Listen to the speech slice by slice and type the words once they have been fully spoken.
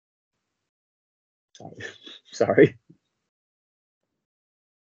Sorry.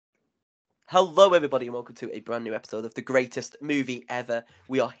 Hello, everybody, and welcome to a brand new episode of the greatest movie ever.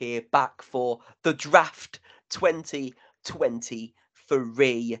 We are here back for the draft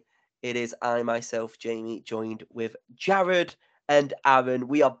 2023. It is I, myself, Jamie, joined with Jarad and Aaron.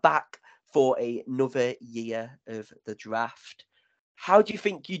 We are back for another year of the draft. How do you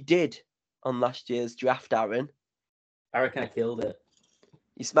think you did on last year's draft, Aaron? I reckon I killed it.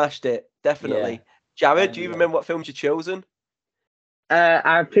 You smashed it, definitely. Yeah. Jarad, do you remember what films you chosen?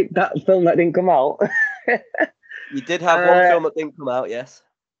 I picked that film that didn't come out. You did have one film that didn't come out, yes.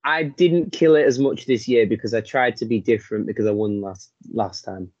 I didn't kill it as much this year because I tried to be different because I won last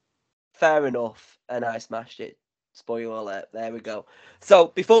time. Fair enough, and I smashed it. Spoiler alert, there we go.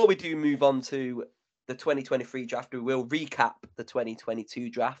 So before we do move on to the 2023 draft, we will recap the 2022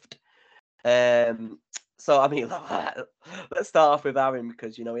 draft. So, I mean, let's start off with Aaron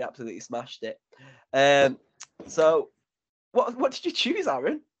because, you know, he absolutely smashed it. So, what did you choose,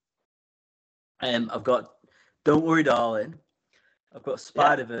 Aaron? I've got Don't Worry Darling. I've got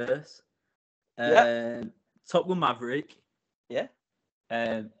Spider-Verse. Top Gun Maverick. Yeah.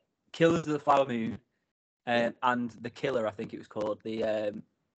 Killers of the Flower Moon. And The Killer, I think it was called. The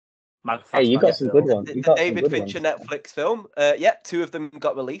Hey, you got some good ones. The David Fincher Netflix film. Two of them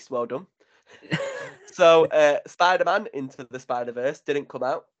got released. Well done. So, Spider-Man Into the Spider-Verse didn't come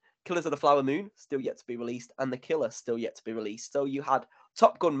out. Killers of the Flower Moon still yet to be released, and The Killer still yet to be released. So you had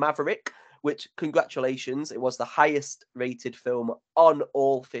Top Gun Maverick, which, congratulations, it was the highest rated film on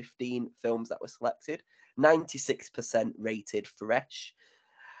all 15 films that were selected. 96% rated fresh.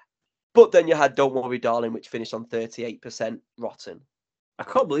 But then you had Don't Worry Darling, which finished on 38% rotten. I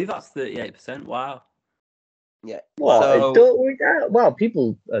can't believe that's 38%. Wow. Yeah. Well, Don't Worry Darling. Well,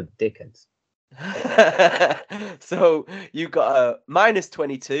 people are dickheads. So you got a minus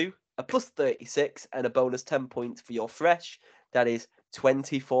 22, a plus 36, and a bonus 10 points for your fresh. That is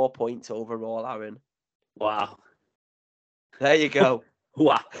 24 points overall, Aaron. Wow. There you go.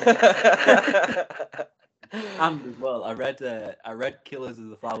 Wow. And as well, I read Killers of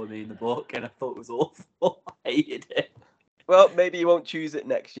the Flower Moon, the book, and I thought it was awful. I hated it. Well, maybe you won't choose it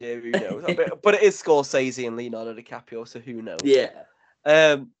next year. Who knows? But it is Scorsese and Leonardo DiCaprio, so who knows? Yeah.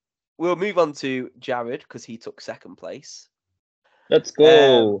 We'll move on to Jarad because he took second place. Let's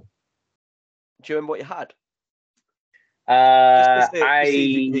go. Do you remember what you had? I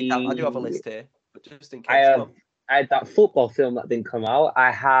do have a list here, but just in case. I had that football film that didn't come out.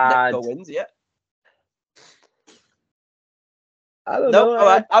 I had. Netco wins, yeah. I don't know. All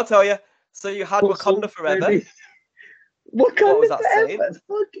right, I'll tell you. So you had Wakanda Forever. Wakanda what was that Forever? saying?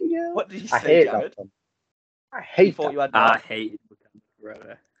 Fucking hell. What did you I say, hate Jarad? that film. I hate thought that. you had. I hated Wakanda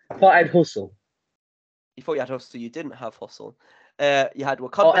Forever. I thought I'd Hustle. You thought you had Hustle. You didn't have Hustle. You had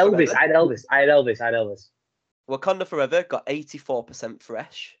Wakanda Elvis. Forever. I had Elvis. Wakanda Forever got 84%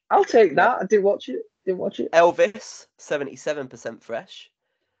 fresh. I'll take that. I didn't watch it. Elvis, 77% fresh.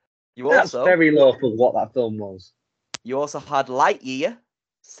 That's very low for what that film was. You also had Lightyear,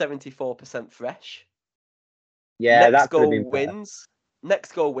 74% fresh. Yeah, Next that could have goal been wins.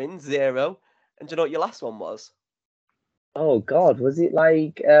 Next goal wins 0. And do you know what your last one was? Oh God, was it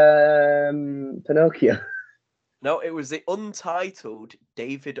like Pinocchio? No, it was the untitled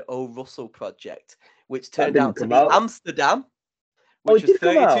David O. Russell project, which turned out to be Amsterdam, which was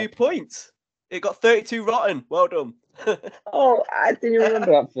 32 points. It got 32 rotten. Well done. Oh, I didn't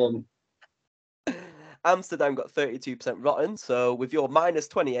remember that film. Amsterdam got 32% rotten. So with your minus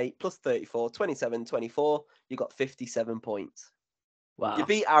 28 plus 34, 27, 24, you got 57 points. Wow. You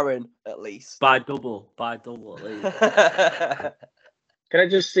beat Aaron at least. By double at least. Can I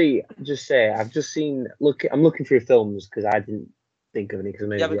just say, I'm looking through films because I didn't think of any.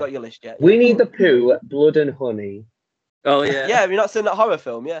 You haven't got your list yet. Winnie the Pooh, Blood and Honey. Oh yeah. Yeah, have you not seen that horror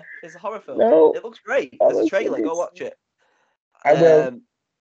film? Yeah, it's a horror film. No. It looks great. There's a trailer. Go watch it. I will.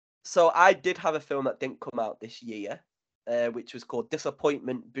 So I did have a film that didn't come out this year, which was called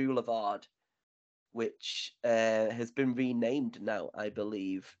Disappointment Boulevard, which has been renamed now, I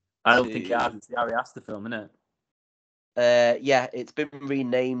believe. I don't think it has. It's the Ari Aster film, isn't it? Yeah, it's been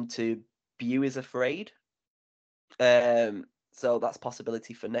renamed to Beau is Afraid. So that's a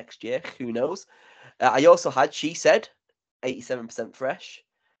possibility for next year. Who knows? I also had She Said, 87% fresh.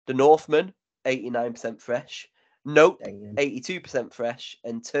 The Northman, 89% fresh. Nope, 82% fresh.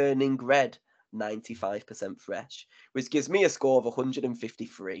 And Turning Red, 95% fresh. Which gives me a score of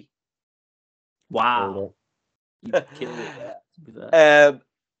 153. Wow. You killed it there.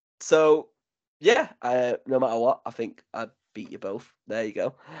 So, yeah, no matter what, I think I beat you both. There you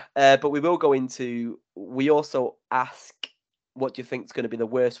go. But we will go into... We also ask what do you think is going to be the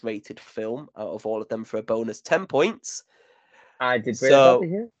worst rated film out of all of them for a bonus 10 points? I did really So- badly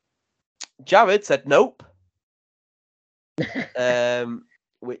here. Jarad said nope,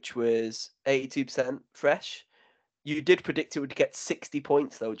 which was 82% fresh. You did predict it would get 60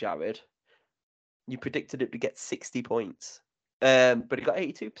 points, though, Jarad. You predicted it to get 60 points. But it got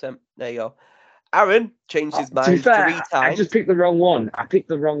 82%. There you go. Aaron changed his To be mind fair, 3 times. I just picked the wrong one. I picked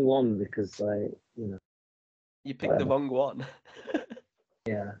the wrong one because, like, you know, You picked the wrong one.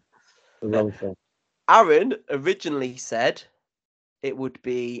 yeah, the wrong film. Aaron originally said it would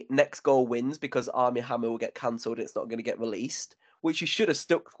be Next Goal Wins because Army Hammer will get cancelled. It's not going to get released, which you should have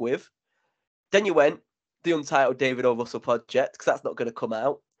stuck with. Then you went the untitled David O. Russell project because that's not going to come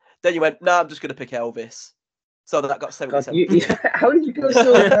out. Then you went, I'm just going to pick Elvis. So that got 77. How did you go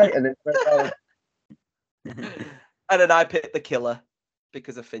so right and then press out? And then I picked The Killer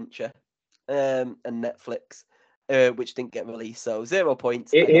because of Fincher and Netflix, which didn't get released. So 0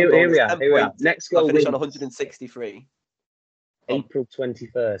 points. Here we are. 10 Here we are. points. Next I goal finished wins. on 163. April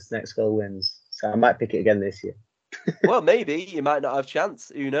 21st. Next goal wins. So I might pick it again this year. Well, maybe you might not have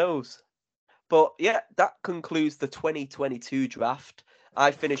chance. Who knows? But yeah, that concludes the 2022 draft.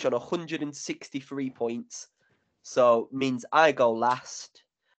 I finish on 163 points. So means I go last.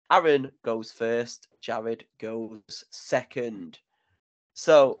 Aaron goes first. Jarad goes second.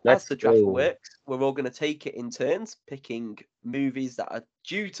 So Let's as the draft go. works, we're all going to take it in turns, picking movies that are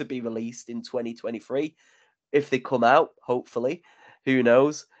due to be released in 2023. If they come out, hopefully. Who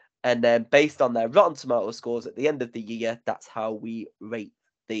knows? And then based on their Rotten Tomato scores at the end of the year, that's how we rate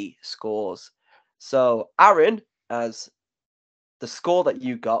the scores. So Aaron, as the score that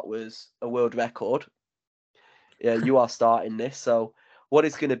you got was a world record. Yeah, you are starting this. So what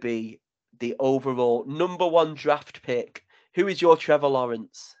is going to be the overall number one draft pick? Who is your Trevor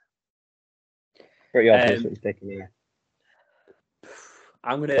Lawrence? Pretty obvious what he's picking here.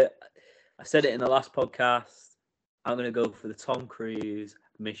 I said it in the last podcast. I'm gonna go for the Tom Cruise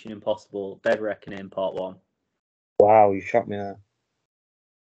Mission Impossible Dead Reckoning Part 1. Wow, you shot me there.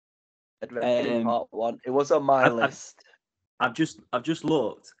 Dead Reckoning Part 1. It was on my list. I've just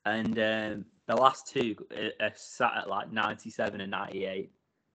looked, and the last two are sat at like 97 and 98.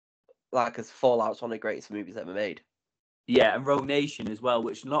 Like, as Fallout's one of the greatest movies ever made. Yeah, and Rogue Nation as well,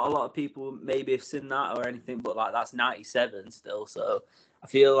 which not a lot of people maybe have seen that or anything, but like that's 97 still. So I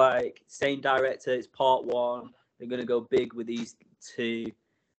feel like same director, it's Part 1. They're gonna go big with these two.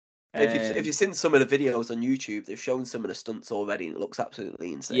 If you've seen some of the videos on YouTube, they've shown some of the stunts already, and it looks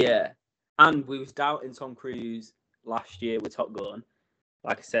absolutely insane. Yeah, and we was doubting Tom Cruise last year with Top Gun.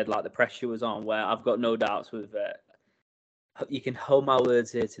 Like I said, like the pressure was on. Where I've got no doubts with it. You can hold my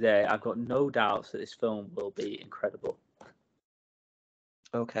words here today. I've got no doubts that this film will be incredible.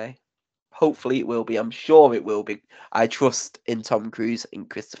 Okay. Hopefully it will be. I'm sure it will be. I trust in Tom Cruise and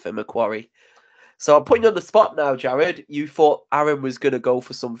Christopher McQuarrie. So I'm putting you on the spot now, Jarad. You thought Aaron was going to go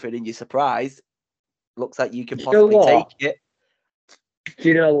for something and you're surprised. Looks like you can possibly take it. Do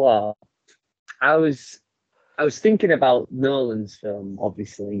you know what? I was thinking about Nolan's film,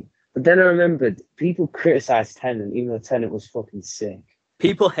 obviously, but then I remembered people criticized Tenet, even though Tenet was fucking sick.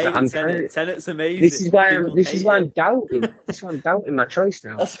 People hate Tenet. Tenet's amazing. This is why I'm doubting. This is why I'm doubting my choice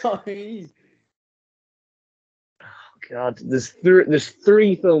now. That's what I mean. God, there's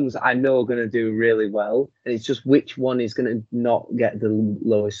three films I know are going to do really well, and it's just which one is going to not get the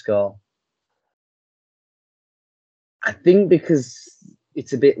lowest score. I think because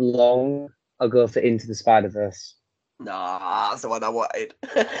it's a bit long, I'll go for Into the Spider-Verse. Nah, that's the one I wanted.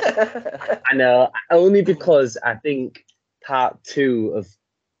 I know, only because I think part 2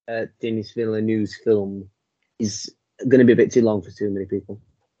 of Denis Villeneuve's film is going to be a bit too long for too many people.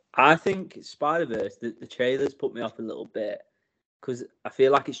 I think Spider-Verse, the trailers put me off a little bit because I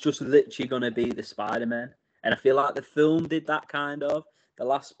feel like it's just literally going to be the Spider-Man. And I feel like the film did that kind of. The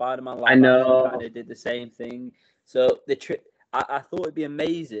last Spider-Man kind of did the same thing. So I thought it'd be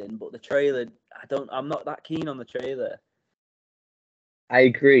amazing, but the trailer, I'm not that keen on the trailer. I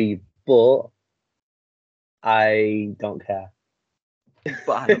agree, but I don't care.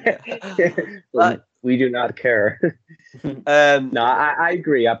 But I don't care. We do not care. No, I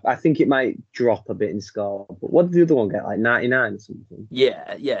agree. I think it might drop a bit in score. But what did the other one get? Like 99 or something?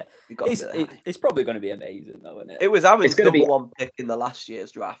 Yeah. It's probably going to be amazing, though, isn't it? It was Aaron's number one pick in the last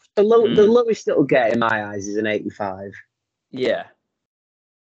year's draft. The lowest it'll get in my eyes is an 85. Yeah,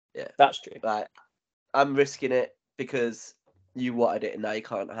 that's true. Right, I'm risking it because you wanted it and now you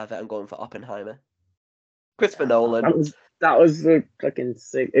can't have it. I'm going for Oppenheimer. Christopher Nolan. That was fucking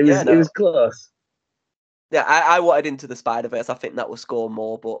sick. It was close. Yeah, I wanted Into the Spider-Verse. I think that will score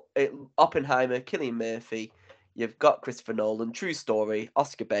more, but Oppenheimer, Cillian Murphy, You've got Christopher Nolan, true story,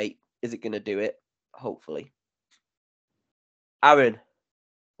 Oscar bait. Is it going to do it? Hopefully. Aaron,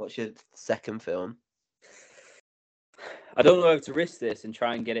 what's your second film? I don't know how to risk this and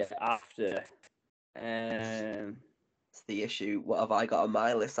try and get it after. It's the issue. What have I got on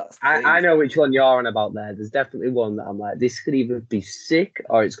my list? That's the I thing. know which one you're on about there. There's definitely one that I'm like, this could either be sick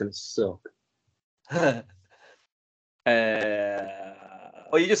or it's going to suck.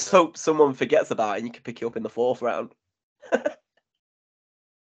 Or you just hope someone forgets about it and you can pick it up in the 4th round.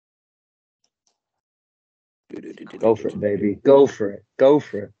 Go for it, baby. Go for it. Go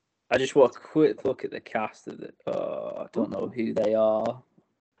for it. I just want a quick look at the cast of it. I don't know who they are.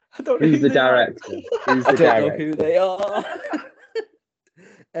 I don't know Who's who the they are. director? Who's I the don't know director? who they are.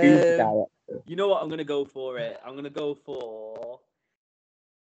 Who's the director? You know what? I'm going to go for it. I'm going to go for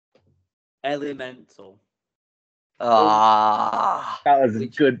Elemental. Ah, That was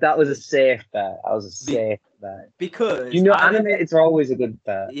good. That was a safe bet. That was a safe bet. Because You know, animateds are always a good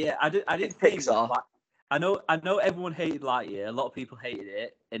bet. Yeah, I didn't It's think. Pixar. Like, I know everyone hated Lightyear. A lot of people hated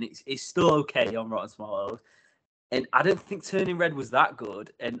it, and it's still okay on Rotten Tomatoes. And I didn't think Turning Red was that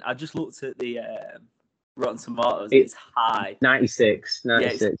good. And I just looked at the Rotten Tomatoes. It's high. 96. Yeah,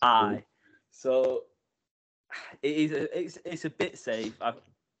 it's high. So it's a bit safe.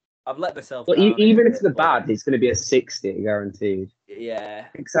 I've let myself. But down even if bit, the but- bad, it's going to be a 60, guaranteed. Yeah,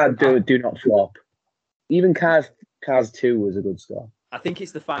 Pixar do not flop. Even Cars 2 was a good score. I think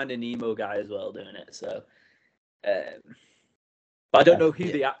it's the Finding Nemo guy as well doing it. So, but I don't know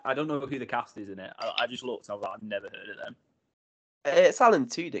who the cast is in it. I just looked. I was like, I've never heard of them. it's Alan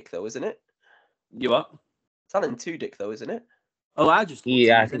Tudyk though, isn't it? You what? It's Alan Tudyk though, isn't it? Oh, I just looked.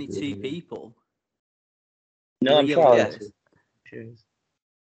 Yeah, I There's only think it 2 is. people. No, I'm Three sure. of yeah. those. Cheers.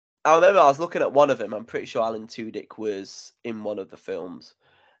 I remember I was looking at one of them. I'm pretty sure Alan Tudyk was in one of the films,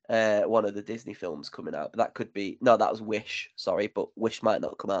 one of the Disney films coming out. But that could be that was Wish. Sorry, but Wish might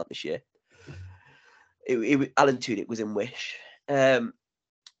not come out this year. Alan Tudyk was in Wish.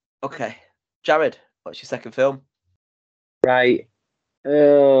 Okay, Jarad, what's your second film? Right.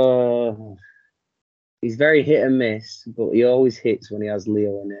 He's very hit and miss, but he always hits when he has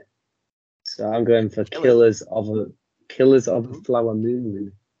Leo in it. So I'm going for Killers of a Flower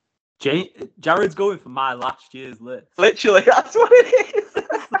Moon. Jared's going for my last year's list. Literally, that's what it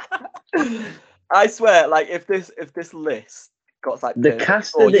is. I swear, like if this list got like The perfect cast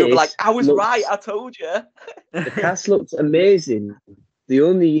score, of you'll be this like, I was looks- right, I told you. The cast looks amazing. The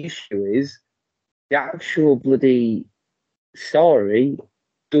only issue is the actual bloody story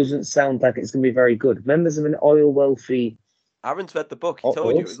doesn't sound like it's going to be very good. Members of an oil wealthy. Aaron's read the book. He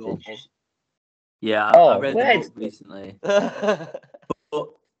told you it was awful. Yeah, I Oh, read where the is book recently.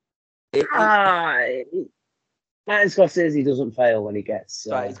 Martin Scorsese doesn't fail when he gets.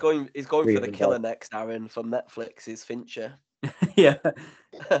 Right, he's going for the Real killer dog. next, Aaron, from Netflix's Fincher. Yeah.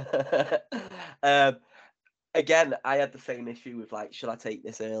 Again, I had the same issue with like, should I take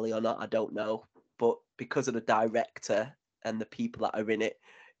this early or not? I don't know. But because of the director and the people that are in it,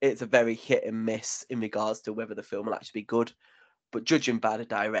 it's a very hit and miss in regards to whether the film will actually be good. But judging by the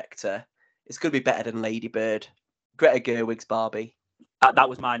director, it's going to be better than Lady Bird. Greta Gerwig's Barbie. That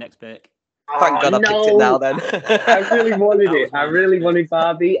was my next pick. Thank God I picked it now then. I really wanted That it. was I my really next wanted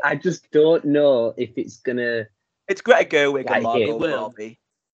Barbie. I just don't know if it's gonna. It's Greta Gerwig Like and Margot it will. Robbie.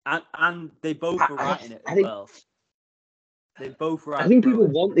 And they both were writing it I as think- well. They both were. I think people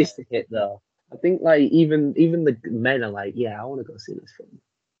want this to hit though. I think like even the men are like, yeah, I want to go see this film.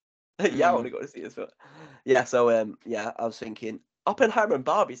 Yeah, I want to go to see this film. Yeah, so I was thinking Oppenheimer and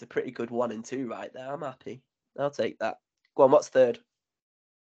Barbie's a pretty good 1 and 2 right there. I'm happy. I'll take that. Go on, what's third?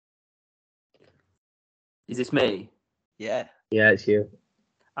 Is this me? Yeah. Yeah, it's you.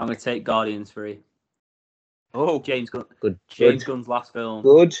 I'm going to take Guardians 3. Oh, James Good. Gunn's last film.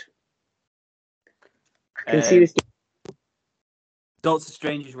 Good. I can see this. Doctor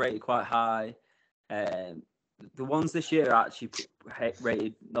Strange is rated quite high. The ones this year are actually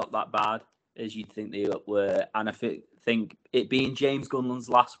rated not that bad as you'd think they were. And I think it being James Gunn's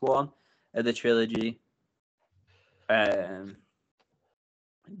last one of the trilogy, there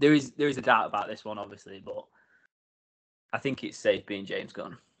is a doubt about this one, obviously, but I think it's safe being James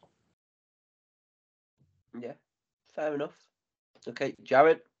Gunn. yeah. Fair enough. Okay,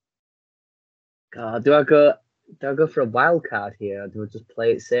 Jarad. Do I go for a wild card here, or do I just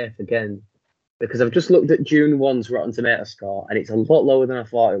play it safe again? Because I've just looked at June 1's Rotten Tomato score, and it's a lot lower than I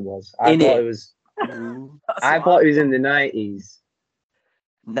thought it was. I thought it was in the 90s.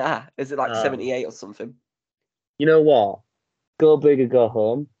 Nah, is it like 78 or something? You know what? Go big or go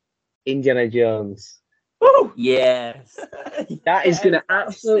home. Indiana Jones. Woo! Yes. That is going to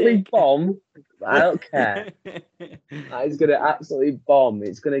absolutely bomb. I don't care. It's gonna absolutely bomb.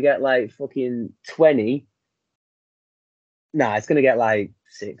 It's gonna get like fucking 20. Nah, it's gonna get like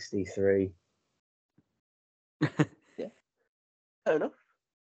 63. Yeah, fair enough.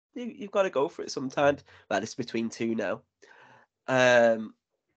 You've got to go for it sometimes. But it's between two now. Can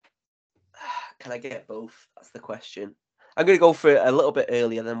I get both? That's the question. I'm going to go for it a little bit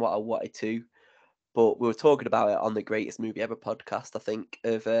earlier than what I wanted to, but we were talking about it on the Greatest Movie Ever podcast, I think,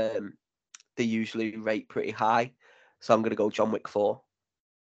 of they usually rate pretty high. So I'm going to go John Wick 4.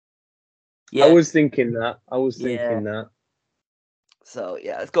 Yeah. I was thinking that. So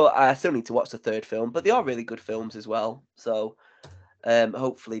yeah, let's go. I still need to watch the third film, but they are really good films as well. So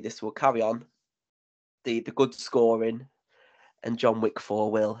hopefully this will carry on the good scoring, and John Wick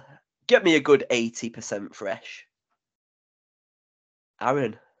 4 will get me a good 80% fresh.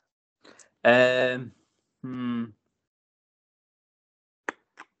 Aaron. I've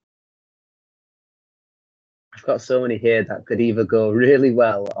got so many here that could either go really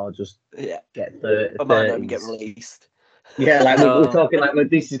well or just get 30. But might not get released. Yeah, like we're talking like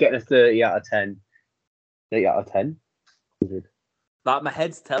this is getting a 30 out of 10. 30 out of 10. Like my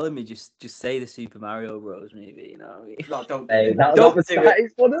head's telling me just say the Super Mario Bros. Movie, you know. No, don't. That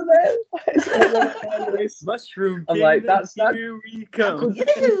is one of them. It's Mushroom. I'm like that's here we come.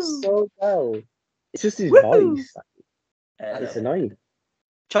 So well. It's just his voice. It's annoying.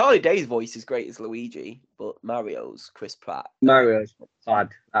 Charlie Day's voice is great as Luigi, but Mario's Chris Pratt. Mario's bad.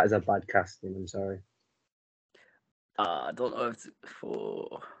 That is a bad casting. I'm sorry. I don't know if it's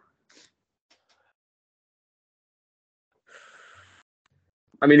for.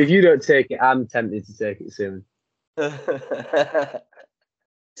 I mean, if you don't take it, I'm tempted to take it soon.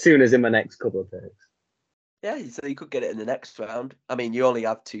 Soon as in my next couple of picks. Yeah, so you could get it in the next round. I mean, you only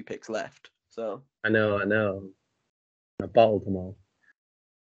have 2 picks left, so. I know. I bottled them all.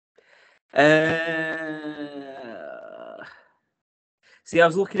 See, I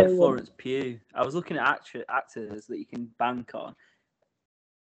was looking at Florence Pugh. I was looking at actors that you can bank on.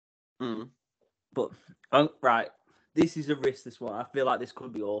 But right, this is a risk. This one, I feel like this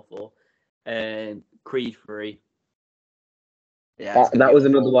could be awful. Creed 3. Yeah, that was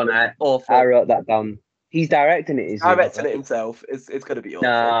another one. I wrote that down. He's directing it. He's directing it himself. It's going to be awful.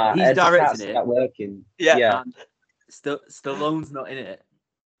 Nah, he's directing it. Not working. Yeah. Stallone's not in it.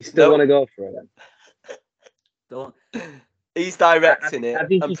 You still want to go for it? Don't. He's directing it.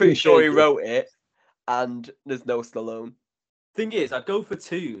 I'm pretty sure he wrote it, and there's no Stallone. Thing is, I'd go for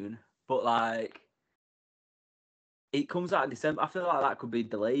Toon, but like, it comes out in December. I feel like that could be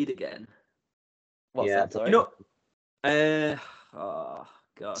delayed again. What's that? Sorry. Oh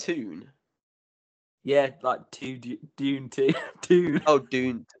god. Toon. Yeah, like Dune 2. Toon. Oh,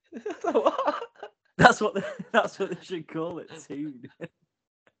 Dune. That's what they should call it. Toon.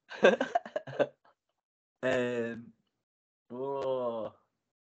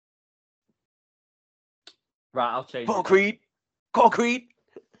 Right, I'll change. Concrete.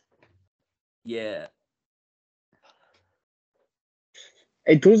 Yeah.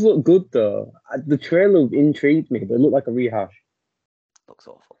 It does look good though. The trailer intrigued me, but it looked like a rehash. Looks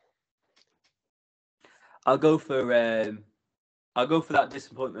awful. I'll go for that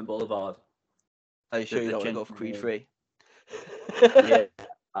Disappointment Boulevard. Are you sure you don't want to go for Creed 3? Yeah,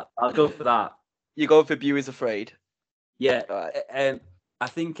 I'll go for that. You're going for Bew is Afraid? Yeah. Right. I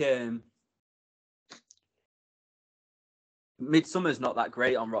think Midsummer's not that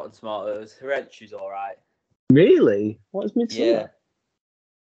great on Rotten Tomatoes. Hereditary's all right. Really? What is Midsummer? Yeah.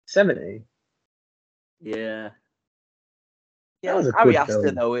 70? Yeah. Yeah, Ari Aster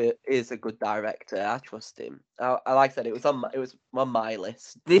though is a good director. I trust him. I like that. It was on my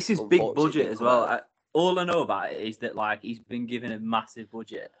list. This is big budget as well. All I know about it is that like he's been given a massive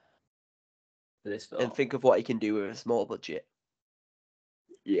budget for this film. And think of what he can do with a small budget.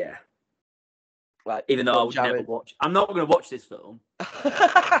 Yeah. Like, even though I would never watch. I'm not going to watch this film.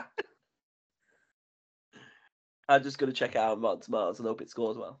 I'm just going to check it out on Rotten Tomatoes and hope it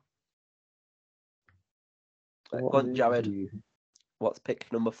scores well. Right, go on, Jared. What's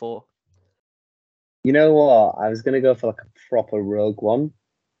pick number 4? You know what? I was going to go for like a proper Rogue One,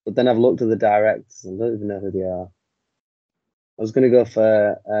 but then I've looked at the directors and I don't even know who they are. I was going to go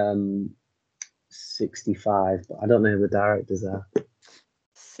for 65, but I don't know who the directors are.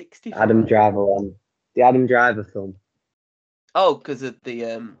 65? Adam Driver one. The Adam Driver film. Oh, because of the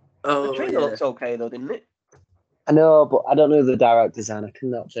trailer looks okay though, didn't it? I know, but I don't know who the directors are and I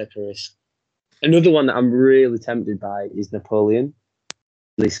cannot take a risk. Another one that I'm really tempted by is Napoleon.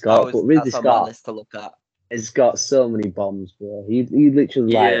 Ridley Scott, but Ridley Scott on my list to look at. Has got so many bombs, bro. He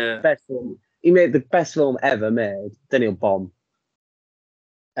literally like best film. He made the best film ever made. Then he'll bomb.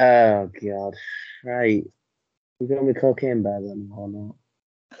 Oh god. Right. We're going with Cocaine Bear then or not?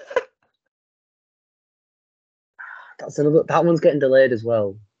 That's another. That one's getting delayed as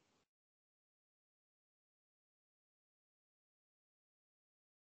well.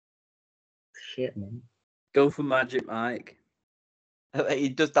 Shit, man. Go for Magic Mike. He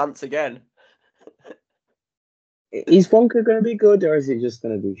does dance again. Is Wonka going to be good or is it just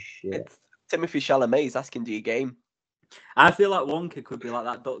going to be shit? It's Timothy Chalamet's asking, do you game? I feel like Wonka could be like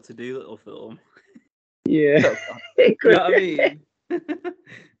that Dr. Dolittle film. Yeah. Oh, It You could know what I mean?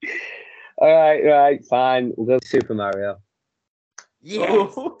 All right, fine. We'll go Super Mario.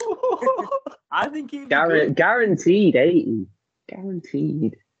 Yes. I think he'd be good. Guaranteed 80.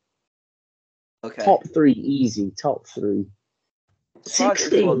 Guaranteed. Okay. Top 3, easy. Top 3. Surprised this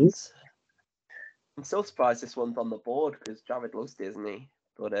 16. one's- I'm still surprised this one's on the board because Jared loves Disney.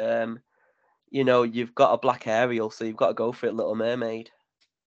 But you know, you've got a black Ariel, so you've got to go for it, Little Mermaid.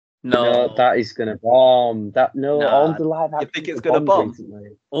 No, that is gonna bomb. All Nah. the live You action think it's have gonna bombed bomb?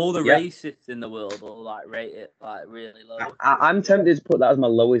 recently. All the Yeah. racists in the world will like rate it like really low. I'm tempted to put that as my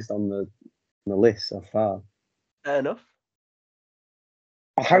lowest on the list so far. Fair enough.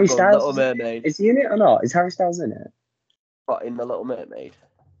 Harry I'll go Styles Little Mermaid. is he in it or not? Is Harry Styles in it? What, in the Little Mermaid?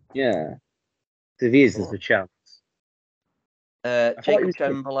 Yeah. If he is, there's a chance. thought he Jacob was in it.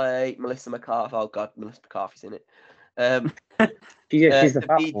 Tremblay, Melissa McCarthy. Oh God, Melissa McCarthy's in it. She's the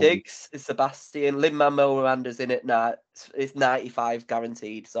fat Daveed one. Diggs is Sebastian. Lin-Manuel Miranda's in it. Nah, it's 95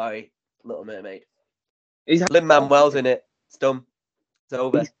 guaranteed. Sorry, Little Mermaid. Is Lin-Manuel's in it. It's done. It's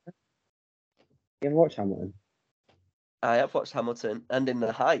over. You ever watch Hamilton? I have watched Hamilton and In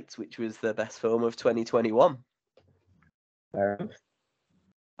the Heights, which was the best film of 2021. Fair enough.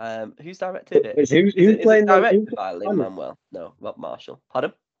 Who's directed it? Who's Is it playing the directed by Lin-Manuel? No, Rob Marshall.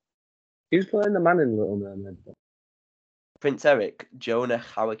 Pardon? Who's playing the man in Little Mermaid? Prince Eric, Jonah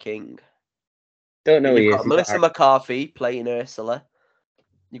Hauer-King. Don't know who he You've is. got He's Melissa not McCarthy playing Ursula.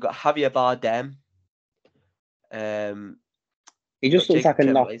 You've got Javier Bardem. He just looks Jacob like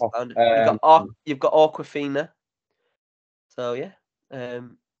a Tremblay's knockoff. found. You've got Awkwafina. So yeah,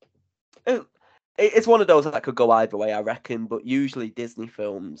 it's one of those that could go either way, I reckon. But usually Disney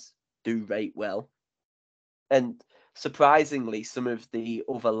films do rate well, and surprisingly, some of the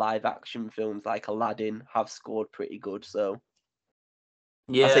other live action films like Aladdin have scored pretty good. So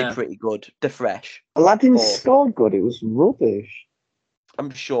I say pretty good. They're fresh. Aladdin scored good. It was rubbish.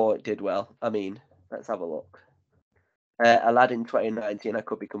 I'm sure it did well. I mean, let's have a look. Aladdin 2019. I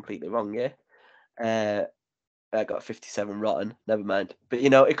could be completely wrong here. I got 57 rotten. Never mind. But you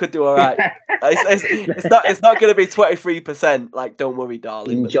know, it could do all right. It's not going to be 23%. Like, don't worry,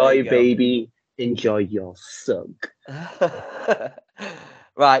 darling. Enjoy, baby. Enjoy your suck.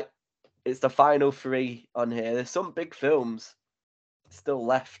 Right. It's the final 3 on here. There's some big films still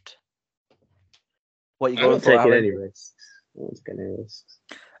left. What are you going for, Aaron? Any risks. I don't take any risks.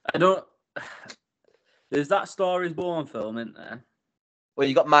 I don't. There's that Star is Born film, isn't there? Well,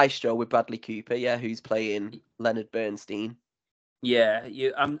 you got Maestro with Bradley Cooper, yeah, who's playing Leonard Bernstein. Yeah,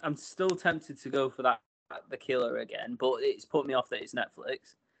 I'm still tempted to go for that The Killer again, but it's put me off that it's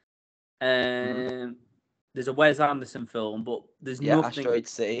Netflix. There's a Wes Anderson film, but there's nothing. Asteroid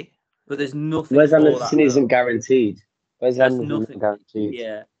City. But there's nothing. Wes Anderson isn't guaranteed. Wes Anderson isn't guaranteed.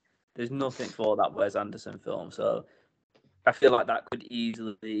 Yeah, there's nothing for that Wes Anderson film, so I feel like that could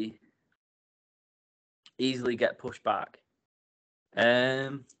easily get pushed back. I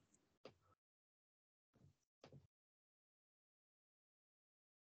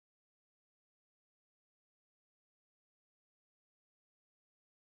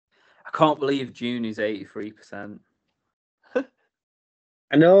can't believe June is 83%.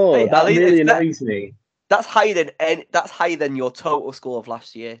 I know, Hey, that Ali, really annoys me. That's higher than your total score of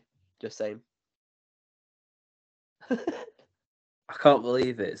last year. Just saying. I can't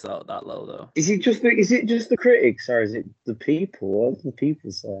believe it's that low though. Is it just the critics or is it the people? What do the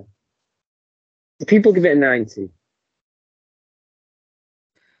people say? The people give it a 90.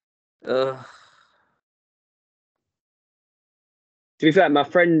 To be fair, my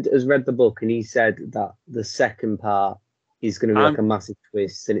friend has read the book and he said that the second part is going to be like a massive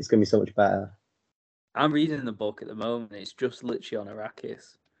twist and it's going to be so much better. I'm reading the book at the moment. It's just literally on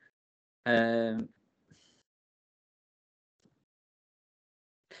Arrakis.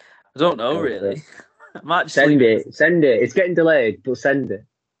 I don't know really. I might just send it. It's getting delayed, but send it.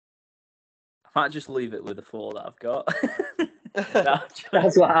 I might just leave it with the 4 that I've got.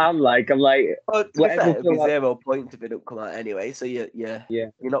 That's what I'm like. I'm like, well, to be fair, it'd be 0 points if it don't come out anyway. So you're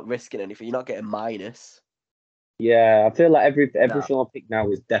not risking anything. You're not getting minus. Yeah, I feel like every film I pick now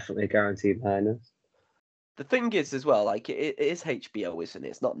is definitely a guaranteed minus. The thing is as well, like it is HBO, isn't it?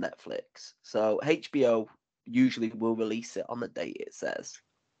 It's not Netflix. So HBO usually will release it on the date it says.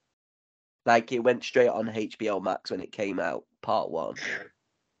 Like it went straight on HBO Max when it came out, part 1.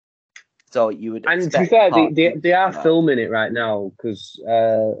 So you would And to be expect fair, part two they to are come out. filming it right now because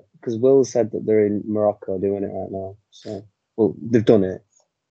Will said that they're in Morocco doing it right now. So, well, they've done it.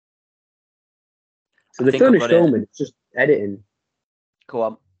 So I they think I've finished got it. filming. It's just editing. Go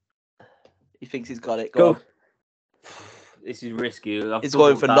on. He thinks he's got it. Go on. This is risky. He's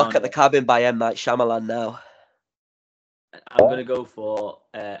going for Knock at the Cabin by M. Night Shyamalan now. I'm going to go for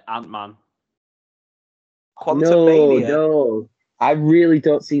Ant-Man. Quantumania. No. I really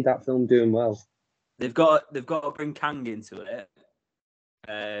don't see that film doing well. They've got to bring Kang into it.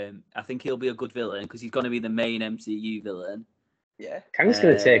 I think he'll be a good villain because he's going to be the main MCU villain. Yeah. Kang's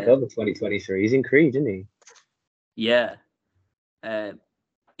going to take over 2023. He's in Creed, isn't he? Yeah.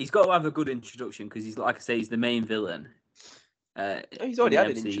 He's got to have a good introduction because he's, like I say, he's the main villain. He's already in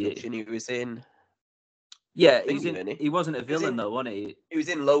had the an MCU. introduction. He was in. Yeah, Thingy, he wasn't a villain though, wasn't he? He was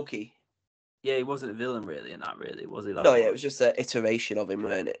in Loki. Yeah, he wasn't a villain really in that, really, was he? No, yeah, it was just an iteration of him,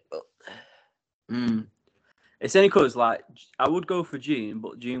 weren't it? But... It's only because, like, I would go for June,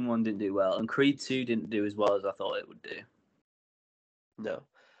 but June 1 didn't do well, and Creed 2 didn't do as well as I thought it would do. No.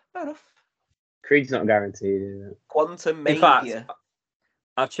 Fair enough. Creed's not guaranteed, is it? Quantumania. In fact,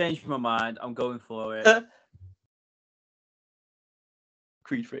 I've changed my mind. I'm going for it.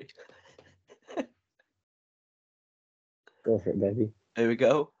 Creed 3. Go for it, baby. Here we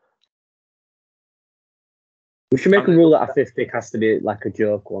go. We should make a rule that our fifth pick has to be like a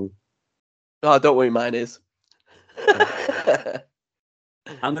joke one. Oh, don't worry, mine is. I'm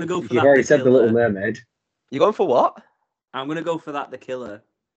going to go for You've that. already said The Little Mermaid. You're going for what? I'm going to go for that, The Killer.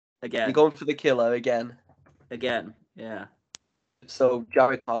 Again. You're going for The Killer again. Again, yeah. So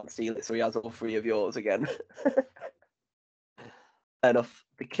Jarad can't steal it, so he has all 3 of yours again. Enough.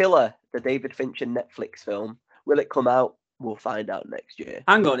 The Killer, the David Fincher Netflix film. Will it come out? We'll find out next year.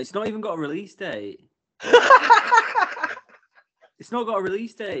 Hang on, it's not even got a release date. It's not got a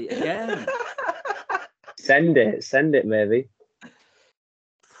release date again. Send it, baby.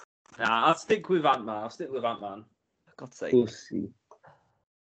 Nah, I'll stick with Ant-Man. For God's sake. Pussy.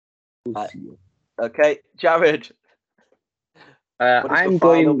 Okay, Jarad. I'm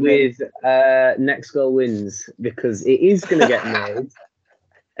going with Next Goal Wins because it is going to get made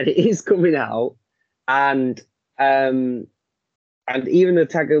and it is coming out. And even though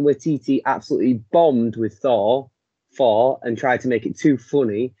Taika Waititi absolutely bombed with Thor 4 and tried to make it too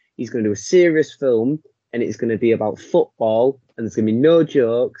funny, he's going to do a serious film and it's going to be about football and there's going to be no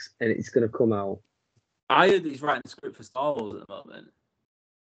jokes and it's going to come out. I heard he's writing the script for Star Wars at the moment.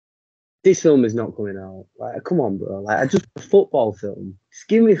 This film is not coming out. Like, come on, bro. Like, just a football film. Just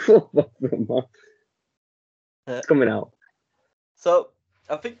give me a football film, man. It's coming out. So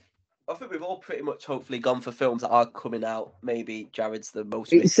I think we've all pretty much hopefully gone for films that are coming out. Maybe Jared's the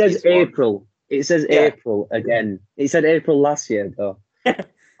most. It says April. One. It says April again. It said April last year, though.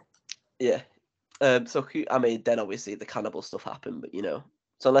 Yeah. So I mean, then obviously the cannibal stuff happened, but you know,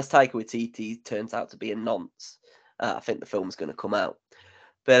 so unless Taika Waititi turns out to be a nonce, I think the film's going to come out.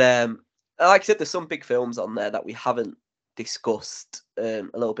 But like I said, there's some big films on there that we haven't discussed a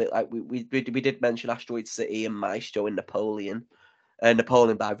little bit. Like we did mention Asteroid City and Maestro and Napoleon.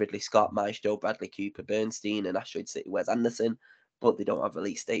 Napoleon by Ridley Scott, Maestro, Bradley Cooper, Bernstein, and Asteroid City, Wes Anderson, but they don't have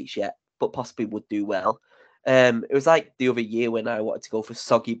release dates yet, but possibly would do well. It was like the other year when I wanted to go for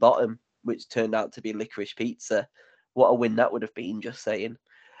Soggy Bottom, which turned out to be Licorice Pizza. What a win that would have been, just saying.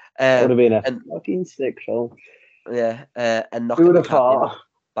 Would have been a fucking sick film. Yeah, and Knock at the Cabin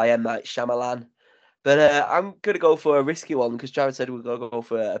by M. Night Shyamalan. But I'm going to go for a risky one because Jarad said we're going to go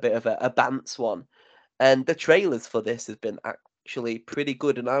for a bit of a bants one. And the trailers for this has been actually pretty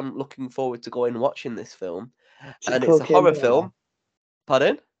good, and I'm looking forward to going and watching this film. And it's a horror film.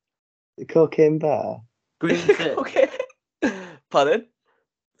 Pardon? The Cocaine Bear. Scream 6. Okay. Pardon?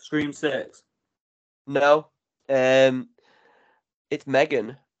 Scream 6. No. It's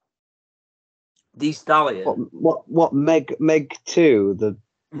Megan. The Stallion. What Meg 2?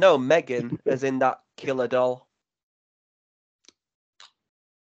 No, Megan, as in that killer doll.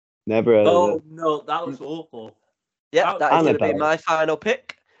 Never heard of it. No, that was awful. Yeah, that is going to be my final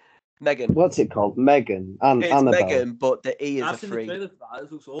pick. Megan. What's it called? Megan. It's Annabelle. Megan, but the E is I've a seen 3. the trailer for that.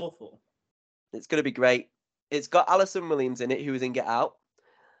 It looks awful. It's going to be great. It's got Alison Williams in it, who was in Get Out.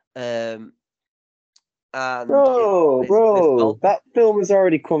 And bro, that film has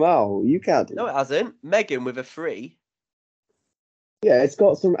already come out. You can't do No, it hasn't. Megan with a 3. Yeah, it's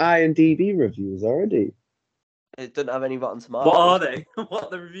got some IMDb reviews already. It doesn't have any Rotten Tomatoes. What are they? What are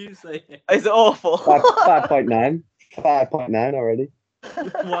the reviews saying? Is it awful? 5.9. 5.9 already.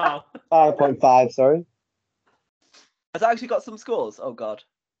 Wow. 5.5, sorry. Has it actually got some scores? Oh god.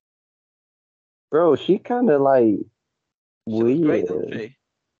 Bro, she kind of like She looks great, doesn't weird. she?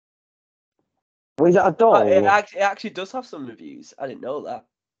 Was that a doll? Oh, it actually does have some reviews. I didn't know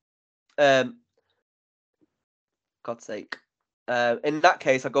that. God's sake. In that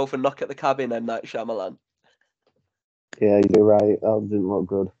case, I go for Knock at the Cabin and Night Shyamalan. Yeah, you're right. That didn't look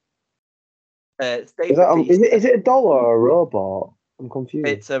good. It's Is it a doll or a robot? I'm confused.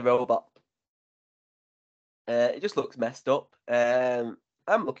 It's a robot. It just looks messed up.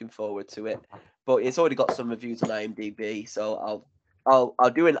 I'm looking forward to it, but it's already got some reviews on IMDb, so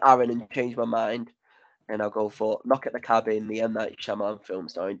I'll do an Aaron and change my mind, and I'll go for Knock at the Cabin, the M Night Shyamalan film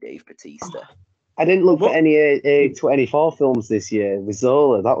starring Dave Bautista. I didn't look for any A24 films this year. With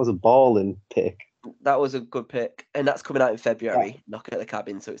Zola, that was a balling pick. That was a good pick, and that's coming out in February. Yeah. Knock at the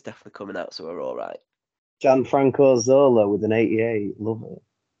Cabin, so it's definitely coming out, so we're all right. Gianfranco Zola with an 88. Love it.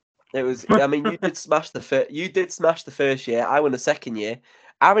 It was. I mean, you did smash the first year. I won the second year.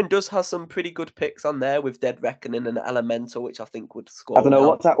 Aaron does have some pretty good picks on there with Dead Reckoning and Elemental, which I think would score. I don't know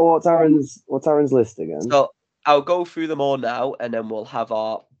what's Aaron's list again. So I'll go through them all now, and then we'll have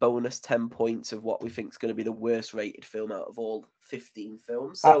our bonus 10 points of what we think is going to be the worst rated film out of all 15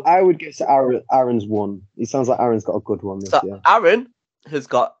 films. So I would guess Aaron's one. He sounds like Aaron's got a good one this year. Aaron has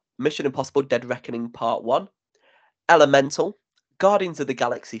got Mission Impossible: Dead Reckoning Part 1, Elemental, Guardians of the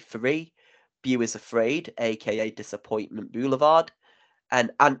Galaxy 3, Beau is Afraid, aka Disappointment Boulevard,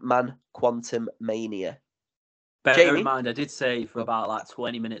 and Ant-Man Quantum Mania. Bear in mind, I did say for about like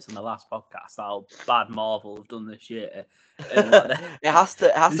 20 minutes on the last podcast how bad Marvel have done this year. It has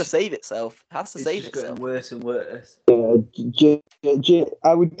to save itself. It has to save itself. Getting worse and worse. I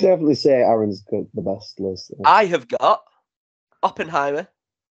would definitely say Aaron's got the best list. I have got Oppenheimer,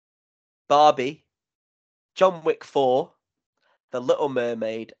 Barbie, John Wick 4, The Little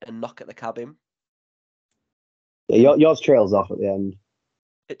Mermaid, and Knock at the Cabin. Yeah, yours trails off at the end.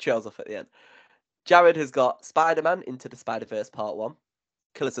 It trails off at the end. Jarad has got Spider-Man Into the Spider-Verse Part 1,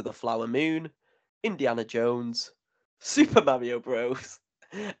 Killers of the Flower Moon, Indiana Jones, Super Mario Bros,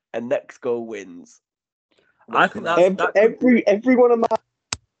 and Next Goal Wins. I think every one of my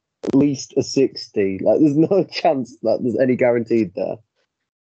at least a 60. Like, there's no chance that there's any guaranteed there.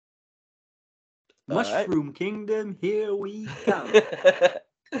 Mushroom right. Kingdom, here we come.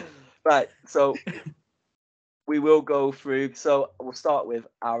 Right, so we will go through. So we'll start with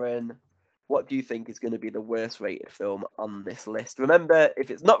Aaron. What do you think is going to be the worst rated film on this list? Remember, if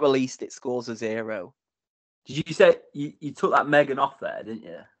it's not released, it scores a 0. Did you say you took that Megan off there, didn't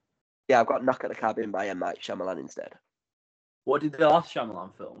you? Yeah, I've got Knock at the Cabin by M. Night Shyamalan instead. What did the last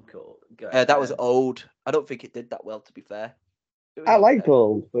Shyamalan film called? That was Old. I don't think it did that well, to be fair. I liked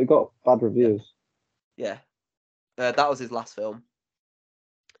Old, but it got bad reviews. Yeah. That was his last film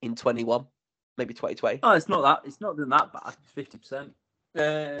in 21, maybe 2020. Oh, it's not doing that bad. 50%.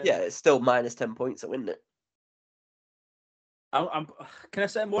 Yeah, it's still minus 10 points, though, isn't it? Can I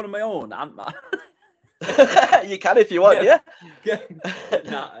say one of my own, Ant-Man? You can if you want, yeah.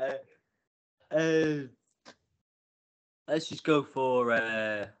 Let's just go for.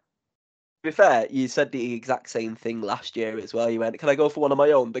 To be fair, you said the exact same thing last year as well. You went, "Can I go for one of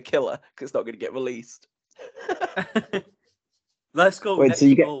my own, The Killer?" Because it's not going to get released. Let's go. Wait, so do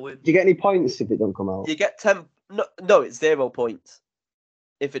you get any points if it don't come out? You get 10. No, it's 0 points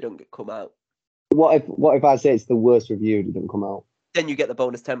if it don't come out. What if I say it's the worst reviewed, it don't come out? Then you get the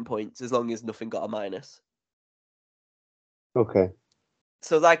bonus 10 points as long as nothing got a minus. Okay.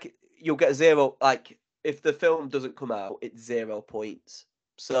 So like you'll get 0. Like if the film doesn't come out, it's 0 points.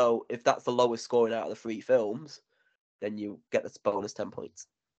 So if that's the lowest scoring out of the 3 films, then you get this bonus 10 points.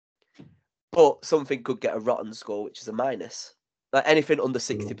 But something could get a rotten score, which is a minus. Like anything under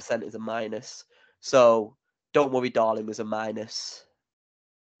 60% is a minus. So Don't Worry Darling was a minus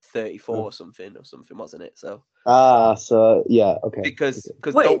 34 or something, wasn't it? So so yeah, okay. Because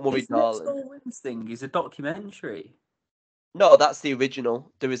Don't Worry Darling. Next Wins thing is a documentary. No, that's the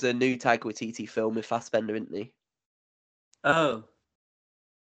original. There was a new Taika Waititi film with Fassbender, isn't he? Oh.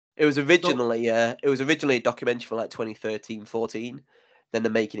 It was originally a documentary from like 2013-14. Then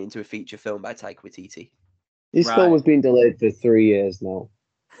they're making it into a feature film by Taika Waititi. This film has been delayed for 3 years now.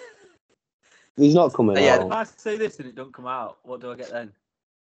 He's not coming out. If I say this and it don't come out, what do I get then?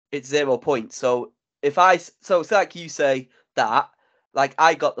 It's 0 points. So it's like you say that, like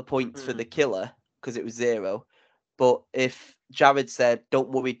I got the points for The Killer because it was 0. But if Jarad said Don't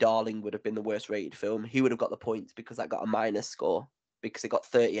Worry Darling would have been the worst rated film, he would have got the points because that got a minus score. because it got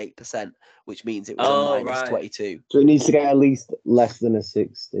 38%, which means it was a minus 22. So it needs to get at least less than a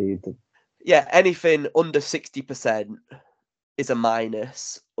 60. Yeah, anything under 60% is a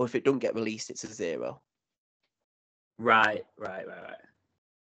minus, or if it don't get released, it's a 0. Right.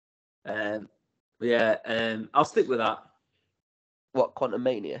 I'll stick with that. What, Quantum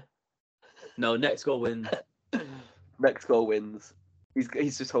Mania? No, next goal wins. Next goal wins.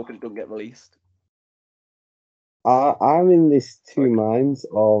 He's just hoping it don't get released. I'm in this two minds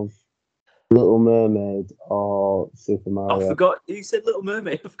of Little Mermaid or Super Mario. I forgot. You said Little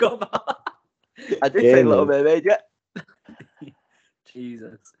Mermaid. I forgot that. I did say Little Mermaid, yeah.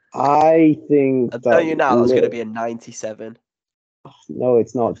 Jesus. I think I'm telling you now, that's going to be a 97. No,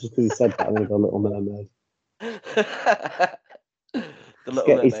 it's not. Just because he said that, I'm going to go Little Mermaid.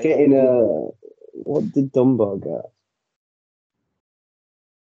 It's getting a... What did Dumbo get?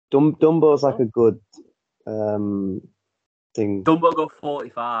 Dumbo's like a good thing. Dumbo got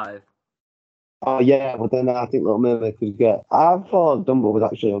 45. Oh, yeah, but then I think Little Mermaid could get... I thought Dumbo was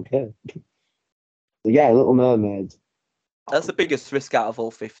actually okay. But yeah, Little Mermaid. That's the biggest risk out of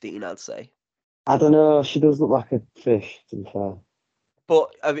all 15, I'd say. I don't know. She does look like a fish, to be fair.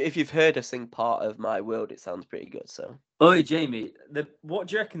 But if you've heard her sing Part of My World, it sounds pretty good, so... Oh, Jamie, what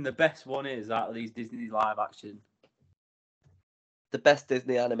do you reckon the best one is out of these Disney live action? The best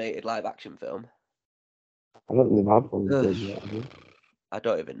Disney animated live action film? I don't think they've had one yet. I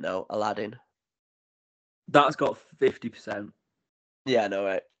don't even know. Aladdin. That's got 50%. Yeah, I know,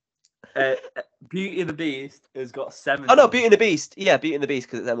 right? Beauty and the Beast has got 70%. Oh, no, Beauty and the Beast. Yeah, Beauty and the Beast,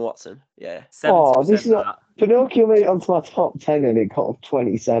 because it's Emma Watson. Yeah. 70% oh, this is that. Pinocchio made it onto my top 10 and it got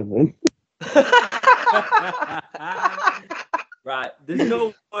 27. Right, there's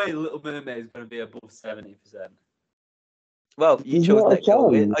no way Little Mermaid is going to be above 70%. Well, you There's chose not a next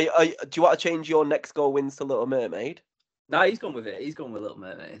goal win. chance. Do you want to change your next goal wins to Little Mermaid? No, he's gone with it. He's gone with Little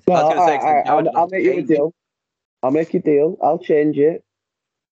Mermaid. No, I was going to say, I'll make you a deal. I'll make you a deal. I'll change it.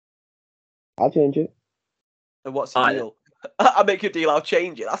 And what's your deal? I'll make you a deal, I'll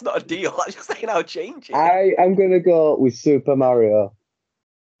change it. That's not a deal. I'm just saying I'll change it. I'm going to go with Super Mario.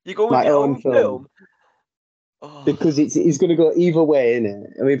 You go with my your own film. Oh. Because it's going to go either way,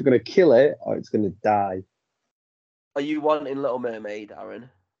 innit? I'm either going to kill it or it's going to die. Are you wanting Little Mermaid, Aaron?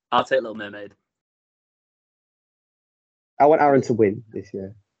 I'll take Little Mermaid. I want Aaron to win this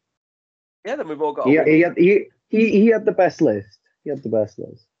year. Yeah, then we've all got. He had the best list.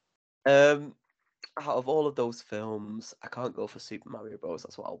 Out of all of those films, I can't go for Super Mario Bros.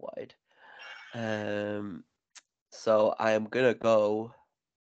 That's what I wanted. So I am gonna go.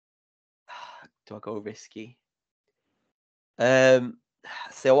 Do I go risky? See, I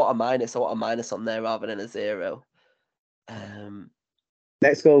want a minus. I want a minus on there rather than a 0.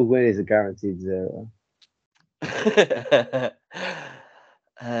 Next goal win is a guaranteed 0.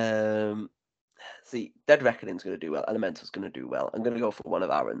 See, Dead Reckoning's going to do well. Elemental's going to do well. I'm going to go for one of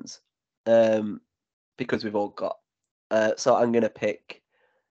Aaron's. Because we've all got. So I'm going to pick.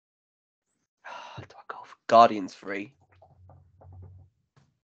 Do I go for Guardians 3?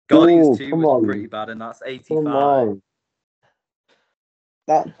 Guardians 2 was pretty bad, and that's 85.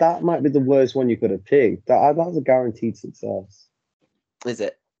 That might be the worst one you could have picked. That's a guaranteed success. Is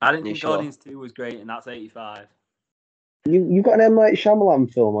it? I didn't think Guardians 2 was great, and that's 85. You've got an M. Night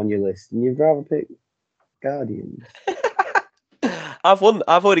Shyamalan film on your list, and you'd rather pick Guardians. I've won.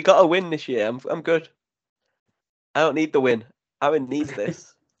 I've already got a win this year. I'm good. I don't need the win. Aaron needs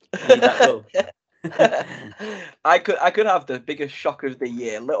this. Need that goal. I could have the biggest shock of the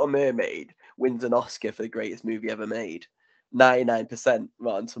year. Little Mermaid wins an Oscar for the greatest movie ever made. 99%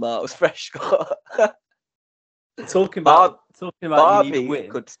 Rotten Tomatoes fresh score. Talking about Barbie you need a win.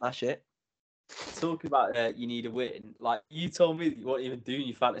 could smash it. Talking about you need a win. Like, you told me that you weren't even doing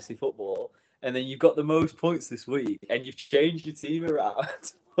your fantasy football, and then you've got the most points this week, and you've changed your team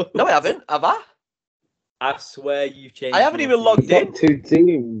around. No, I haven't. Have I? I swear you've changed. I haven't even logged in. 2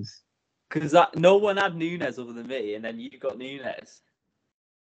 teams. Because no one had Nunes other than me, and then you got Nunes.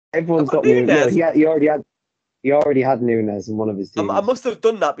 Everyone's got Nunes. Yeah, he already had Nunes in one of his teams. I must have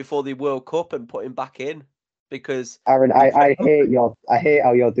done that before the World Cup and put him back in because. Aaron, I hate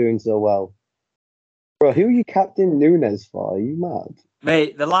how you're doing so well, bro. Who are you captain Nunes for? Are you mad,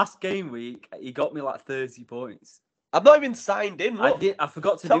 mate? The last game week, he got me like 30 points. I've not even signed in. Look. I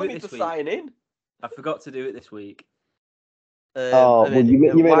forgot to do it this week. Sign in. I forgot to do it this week.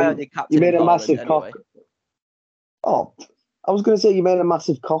 You made a massive cock. Oh, I was going to say you made a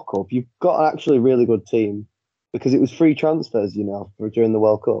massive cock up. You've got actually a really good team because it was free transfers, for during the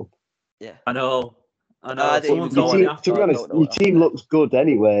World Cup. Yeah, I know. I I know. didn't even Someone know told what me it- to be after. honest, don't know your what team happened looks good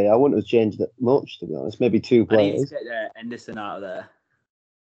anyway. I wouldn't have changed that much, to be honest. Maybe 2 I need to players. get Henderson out of there.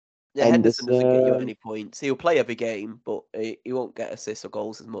 Yeah, Henderson doesn't get you Henderson. any points. He'll play every game, but he won't get assists or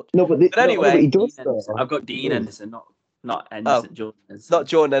goals as much. No, but But anyway, he Dean does Henderson. though. I've got He Dean does. Henderson, not Henderson. Jordan Henderson. not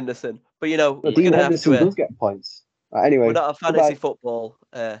Jordan Henderson, but No, we're Dean gonna have Henderson to. does get points. Right, We're anyway, not a fantasy goodbye. football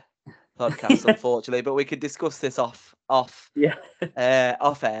podcast, unfortunately, but we could discuss this off Yeah.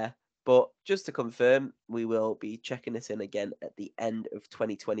 off air. But just to confirm, we will be checking this in again at the end of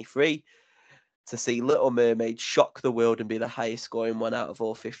 2023 to see Little Mermaid shock the world and be the highest scoring one out of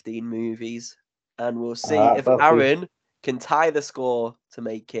all 15 movies. And we'll see if Buffy. Aaron can tie the score to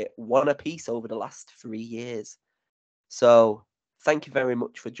make it 1 apiece over the last 3 years. So thank you very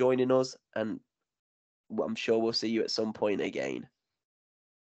much for joining us, and I'm sure we'll see you at some point again.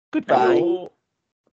 Goodbye. Hello.